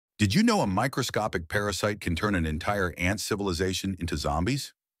Did you know a microscopic parasite can turn an entire ant civilization into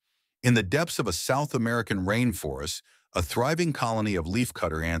zombies? In the depths of a South American rainforest, a thriving colony of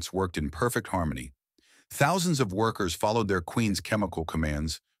leafcutter ants worked in perfect harmony. Thousands of workers followed their queen's chemical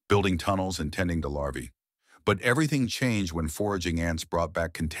commands, building tunnels and tending to larvae. But everything changed when foraging ants brought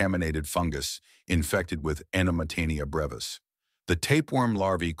back contaminated fungus infected with Enomatania brevis. The tapeworm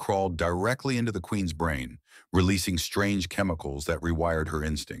larvae crawled directly into the queen's brain, releasing strange chemicals that rewired her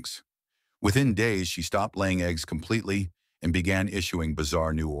instincts. Within days, she stopped laying eggs completely and began issuing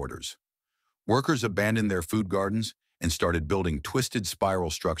bizarre new orders. Workers abandoned their food gardens and started building twisted spiral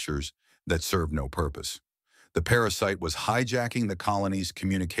structures that served no purpose. The parasite was hijacking the colony's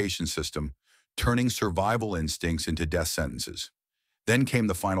communication system, turning survival instincts into death sentences. Then came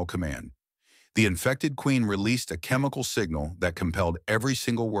the final command. The infected queen released a chemical signal that compelled every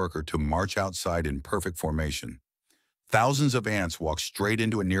single worker to march outside in perfect formation. Thousands of ants walked straight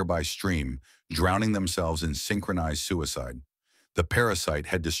into a nearby stream, drowning themselves in synchronized suicide. The parasite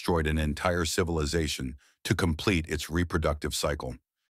had destroyed an entire civilization to complete its reproductive cycle.